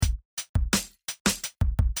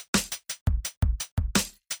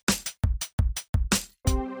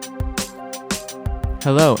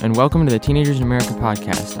Hello, and welcome to the Teenagers in America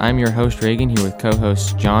podcast. I'm your host, Reagan, here with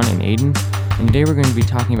co-hosts John and Aiden. And today we're going to be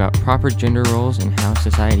talking about proper gender roles and how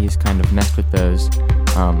society has kind of messed with those,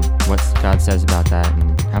 what God says about that,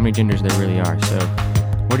 and how many genders there really are. So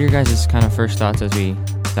what are your guys' kind of first thoughts as we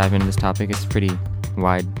dive into this topic? It's a pretty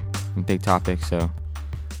wide and big topic, so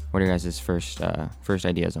what are your guys' first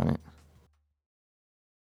ideas on it?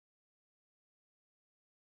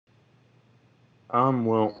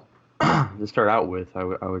 Well, to start out with, I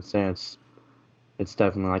would say it's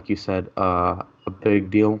definitely, like you said, a big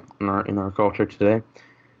deal in our culture today.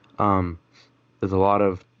 There's a lot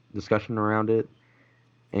of discussion around it,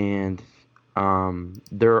 and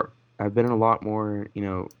there have been a lot more,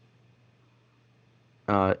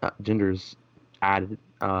 genders added,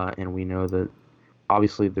 and we know that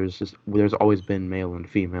obviously there's always been male and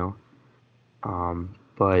female,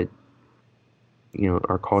 but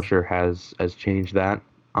our culture has changed that,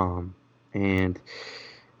 and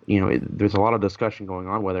there's a lot of discussion going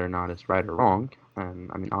on whether or not it's right or wrong. And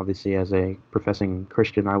I mean, obviously, as a professing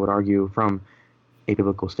Christian, I would argue from a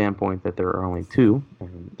biblical standpoint that there are only two.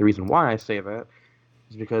 And the reason why I say that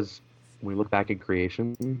is because when we look back at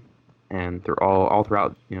creation and through all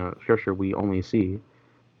throughout Scripture, we only see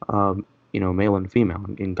male and female,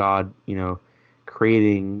 and God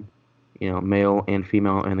creating male and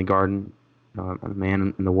female in the garden, the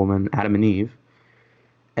man and the woman, Adam and Eve,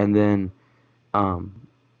 and then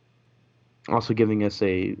also giving us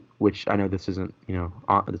which I know this isn't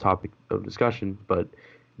on the topic of discussion, but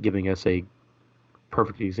giving us a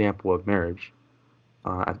perfect example of marriage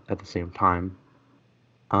at the same time.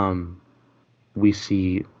 We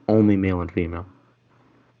see only male and female,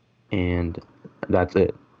 and that's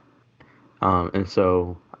it. And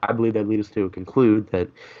so I believe that leads us to conclude that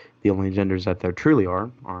the only genders that there truly are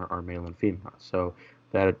male and female. So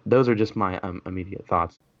those are just my immediate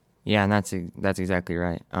thoughts. Yeah, and that's exactly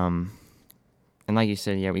right. And like you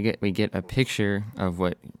said, yeah, we get a picture of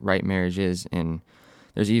what right marriage is, and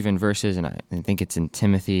there's even verses, and I think it's in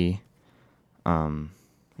Timothy.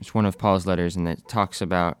 It's one of Paul's letters, and it talks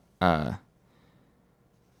about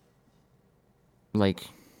like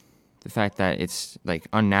the fact that it's like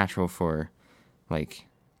unnatural for like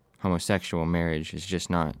homosexual marriage is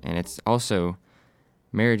just not, and it's also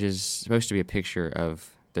marriage is supposed to be a picture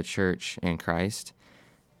of the church and Christ,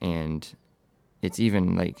 and it's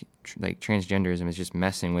even like transgenderism is just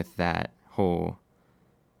messing with that whole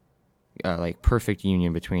like perfect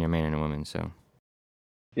union between a man and a woman. So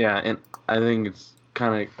yeah, and I think it's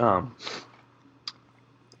kind of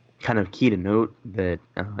key to note that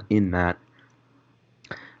in that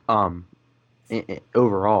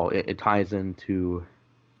overall it ties into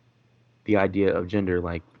the idea of gender,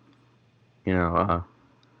 like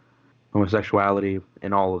homosexuality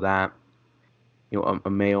and all of that. A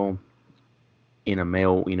male in a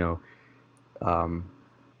male,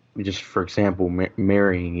 just for example,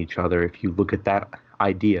 marrying each other. If you look at that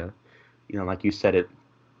idea, like you said, it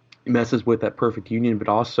messes with that perfect union, but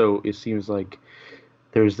also it seems like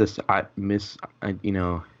there's this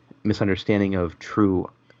misunderstanding of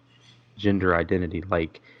true gender identity.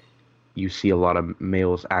 Like you see a lot of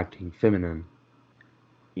males acting feminine,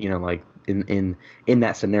 like in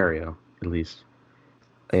that scenario at least,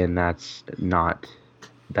 and that's not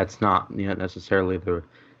necessarily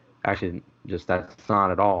that's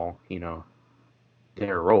not at all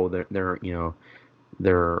their role.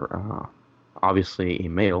 They're obviously a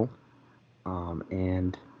male,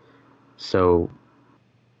 and so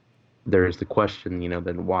there's the question,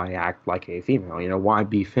 then why act like a female? Why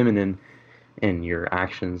be feminine in your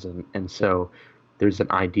actions? And so there's an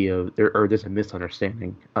idea there's a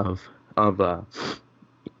misunderstanding of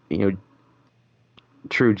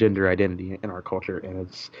true gender identity in our culture, and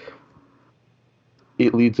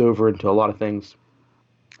it leads over into a lot of things.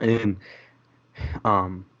 And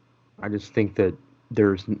I just think that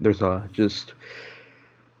there's just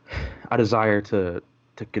a desire to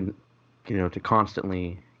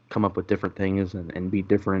constantly come up with different things and be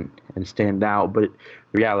different and stand out. But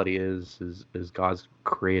the reality is God's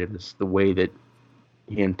created us the way that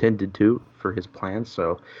He intended to for His plan.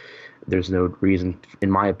 So there's no reason, in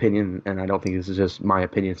my opinion, and I don't think this is just my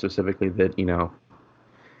opinion specifically, that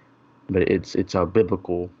but it's a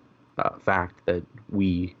biblical fact that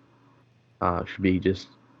we should be just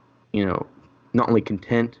not only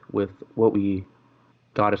content with what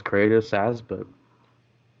God has created us as, but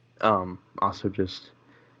also just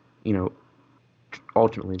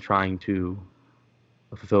ultimately trying to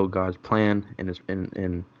fulfill God's plan and His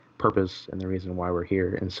and purpose and the reason why we're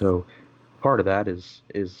here. And so part of that is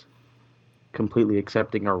completely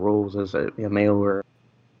accepting our roles as a male or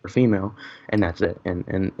female, and that's it.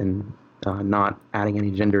 And not adding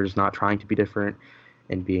any genders, not trying to be different,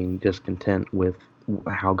 and being just content with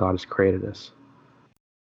how God has created us.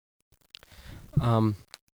 Um,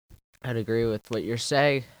 I'd agree with what you're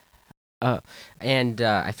saying. And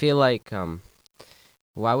I feel like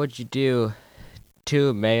why would you do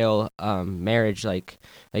two male marriage like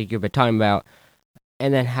you've been talking about,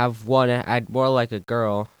 and then have one act more like a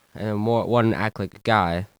girl and then more one act like a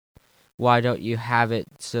guy? Why don't you have it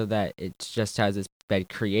so that it just has this been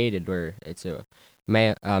created where it's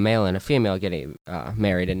male and a female getting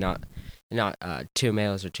married, and not two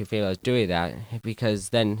males or two females doing that? Because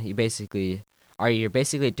then you're basically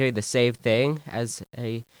doing the same thing as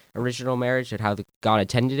a original marriage and how God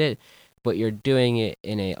intended it, but you're doing it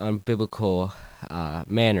in a unbiblical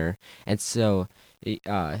manner, and so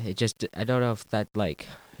it just I don't know if that like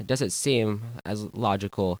it doesn't seem as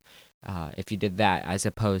logical if you did that as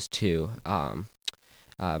opposed to male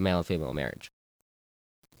and female marriage.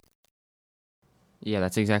 Yeah,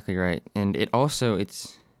 that's exactly right. And it also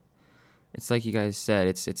it's like you guys said,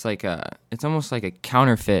 it's almost like a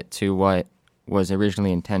counterfeit to what was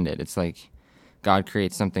originally intended. It's like God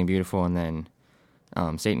creates something beautiful, and then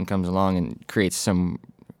Satan comes along and creates some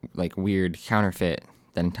like weird counterfeit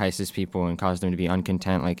that entices people and causes them to be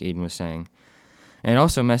uncontent, like Aiden was saying. And it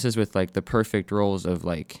also messes with like the perfect roles of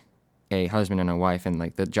like a husband and a wife, and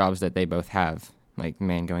like the jobs that they both have. Like the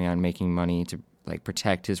man going out and making money to like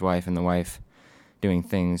protect his wife, and the wife doing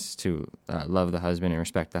things to love the husband and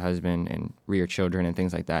respect the husband and rear children and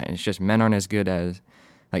things like that. And it's just men aren't as good as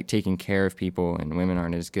like taking care of people, and women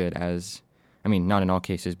aren't as good as, I mean, not in all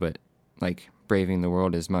cases, but like braving the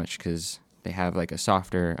world as much because they have like a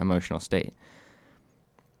softer emotional state.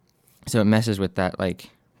 So it messes with that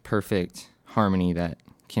like perfect harmony that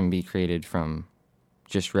can be created from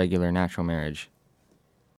just regular natural marriage.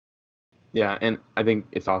 Yeah, and I think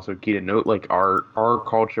it's also key to note like our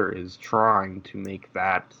culture is trying to make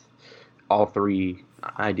that all three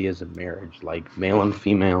ideas of marriage, like male and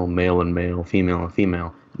male, female and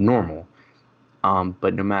female, normal.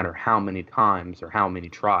 But no matter how many times or how many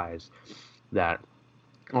tries that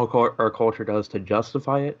our culture does to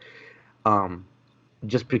justify it, um,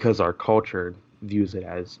 just because our culture views it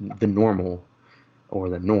as the normal or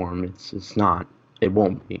the norm, it's not. It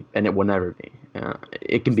won't be, and it will never be.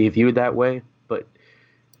 It can be viewed that way, but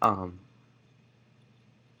um,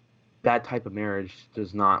 that type of marriage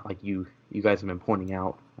does not, like you guys have been pointing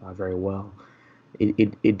out very well.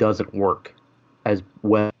 It doesn't work as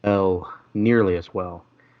well, nearly as well,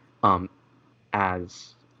 um,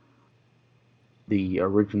 as the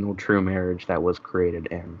original true marriage that was created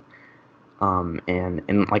in.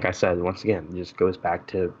 And like I said, once again, it just goes back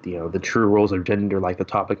to the true roles of gender, like the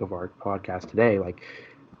topic of our podcast today. Like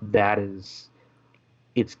that is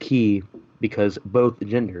it's key because both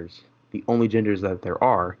genders, the only genders that there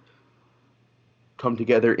are, come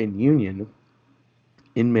together in union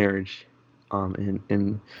in marriage, and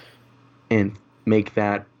make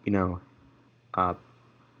that uh,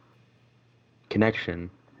 connection,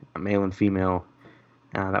 male and female,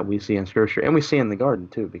 that we see in scripture and we see in the garden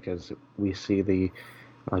too, because we see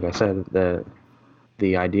like I said,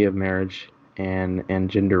 the idea of marriage and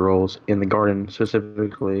gender roles in the garden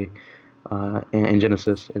specifically, in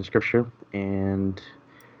Genesis in scripture, and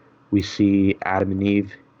we see Adam and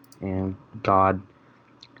Eve and God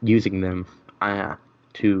using them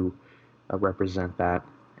to represent that,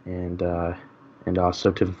 and and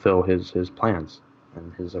also to fulfill his plans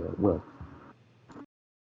and his will.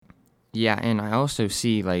 Yeah, and I also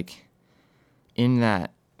see like in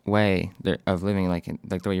that way of living, like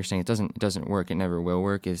the way you're saying it doesn't work, it never will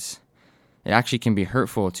work, is it actually can be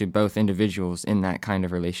hurtful to both individuals in that kind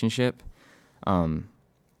of relationship. Um,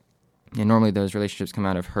 and normally those relationships come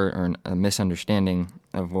out of hurt or a misunderstanding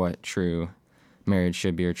of what true marriage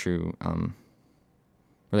should be, or true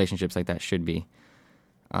relationships like that should be.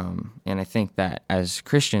 And I think that as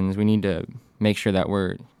Christians, we need to make sure that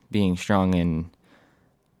we're being strong in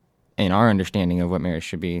our understanding of what marriage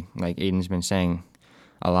should be. Like Aiden's been saying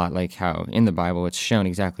a lot, like how in the Bible it's shown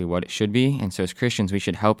exactly what it should be. And so as Christians, we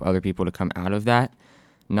should help other people to come out of that,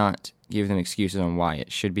 not give them excuses on why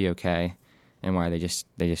it should be okay and why they just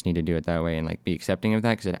need to do it that way, and like be accepting of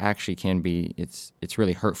that, because it actually can be, it's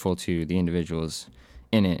really hurtful to the individuals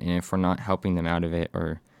in it. And if we're not helping them out of it,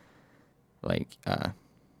 or like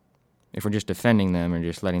if we're just defending them or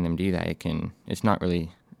just letting them do that, we're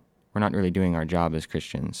not really doing our job as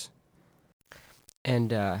Christians.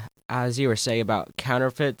 And as you were saying about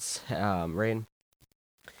counterfeits, Rain,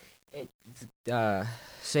 it,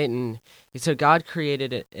 Satan. So God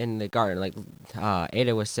created it in the garden, like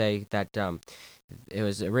Ada was saying that it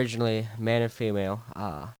was originally man and female.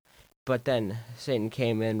 but then Satan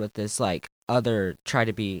came in with this like other try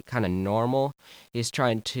to be kind of normal. He's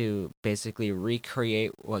trying to basically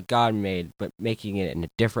recreate what God made, but making it in a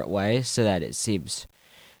different way so that it seems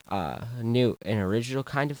new and original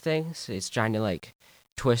kind of thing. So he's trying to like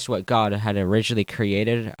twist what God had originally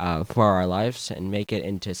created for our lives and make it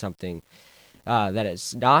into something that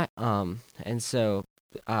it's not. And so,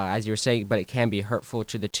 as you were saying, but it can be hurtful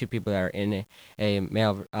to the two people that are in a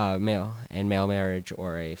male and male marriage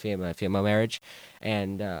or a female marriage.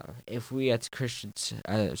 And if we as Christians,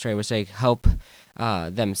 we're saying help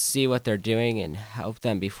them see what they're doing and help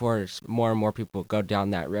them before more and more people go down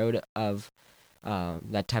that road of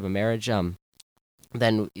that type of marriage.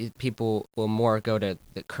 Then people will more go to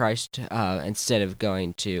Christ instead of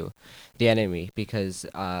going to the enemy, because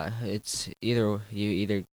it's either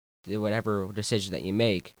whatever decision that you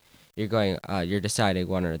make, you're deciding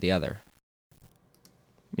one or the other.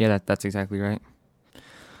 Yeah, that's exactly right.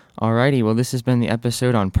 Alrighty, well, this has been the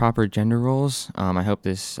episode on proper gender roles. I hope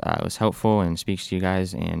this was helpful and speaks to you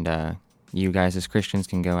guys, and you guys as Christians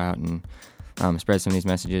can go out and spread some of these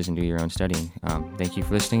messages and do your own studying. Thank you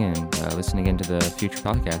for listening, and listen again to the future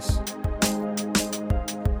podcasts.